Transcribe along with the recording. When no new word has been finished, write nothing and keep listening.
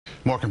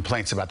More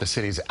complaints about the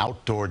city's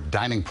outdoor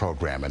dining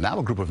program, and now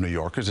a group of New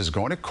Yorkers is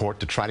going to court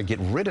to try to get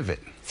rid of it.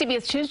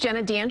 CBS 2's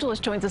Jenna DeAngelis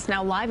joins us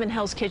now live in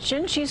Hell's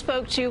Kitchen. She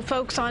spoke to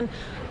folks on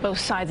both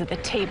sides of the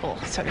table,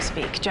 so to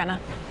speak. Jenna.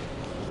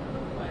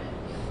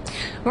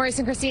 Maurice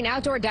and Christine,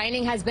 outdoor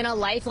dining has been a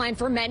lifeline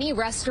for many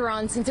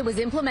restaurants since it was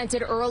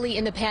implemented early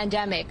in the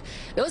pandemic.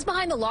 Those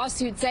behind the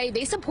lawsuit say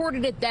they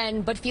supported it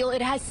then, but feel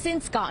it has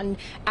since gotten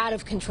out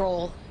of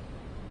control.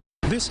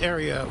 This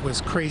area was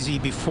crazy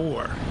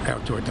before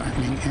outdoor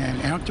dining, and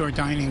outdoor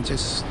dining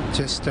just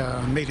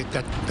made it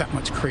that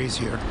much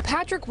crazier.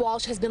 Patrick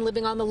Walsh has been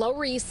living on the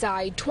Lower East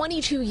Side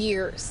 22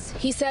 years.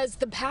 He says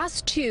the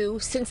past two,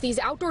 since these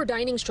outdoor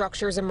dining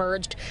structures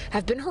emerged,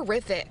 have been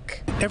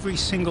horrific. Every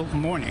single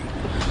morning,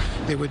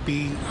 there would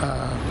be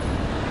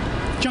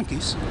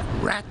junkies,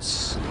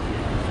 rats,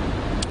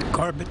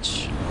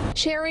 garbage.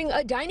 Sharing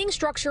a dining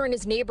structure in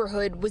his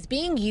neighborhood was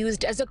being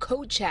used as a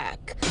coat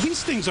check.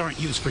 These things aren't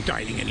used for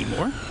dining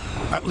anymore,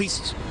 at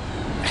least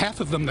half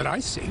of them that I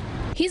see.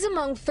 He's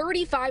among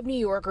 35 New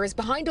Yorkers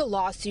behind a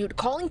lawsuit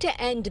calling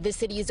to end the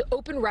city's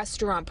open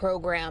restaurant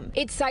program.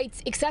 It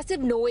cites excessive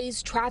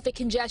noise, traffic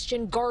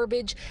congestion,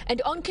 garbage, and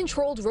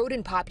uncontrolled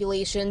rodent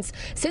populations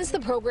since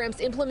the program's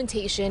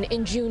implementation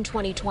in June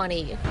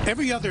 2020.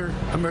 Every other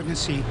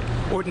emergency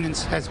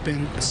ordinance has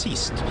been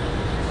ceased.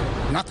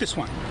 Not this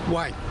one.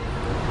 Why?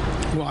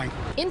 Why?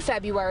 In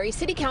February,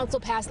 City Council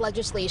passed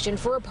legislation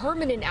for a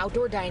permanent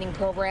outdoor dining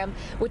program,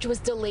 which was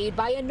delayed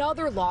by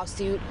another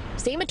lawsuit.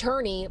 Same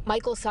attorney,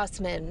 Michael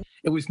Sussman.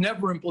 It was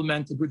never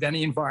implemented with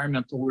any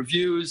environmental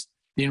reviews.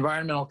 The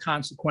environmental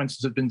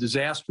consequences have been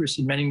disastrous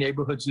in many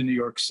neighborhoods in New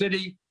York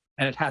City,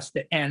 and it has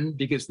to end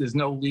because there's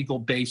no legal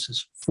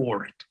basis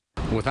for it.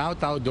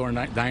 Without outdoor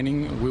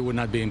dining, we would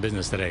not be in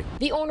business today.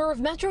 The owner of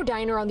Metro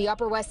Diner on the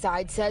Upper West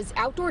Side says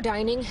outdoor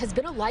dining has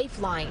been a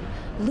lifeline.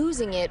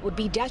 Losing it would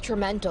be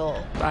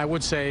detrimental. I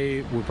would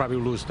say we'll probably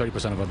lose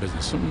 30% of our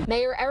business.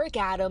 Mayor Eric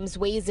Adams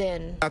weighs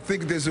in. I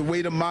think there's a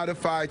way to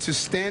modify, to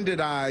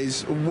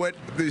standardize what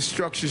the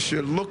structure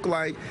should look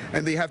like,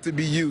 and they have to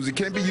be used. It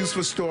can't be used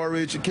for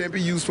storage. It can't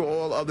be used for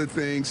all other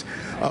things.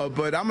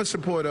 But I'm a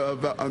supporter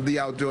of the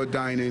outdoor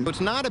dining.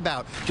 It's not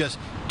about just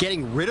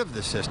getting rid of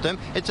the system.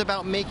 It's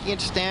about making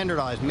it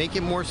standardized, make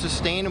it more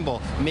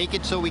sustainable, make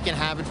it so we can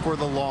have it for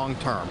the long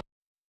term.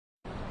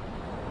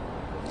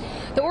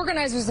 The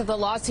organizers of the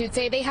lawsuit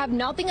say they have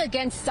nothing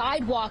against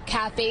sidewalk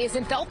cafes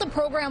and felt the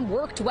program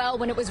worked well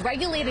when it was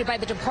regulated by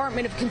the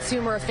Department of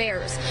Consumer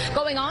Affairs.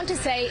 Going on to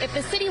say if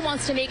the city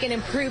wants to make an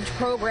improved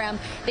program,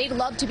 they'd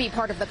love to be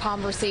part of the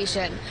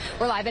conversation.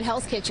 We're live in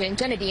Hell's Kitchen.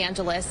 Jenna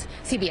DeAngelis,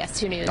 CBS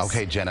 2 News.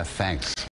 Okay, Jenna, thanks.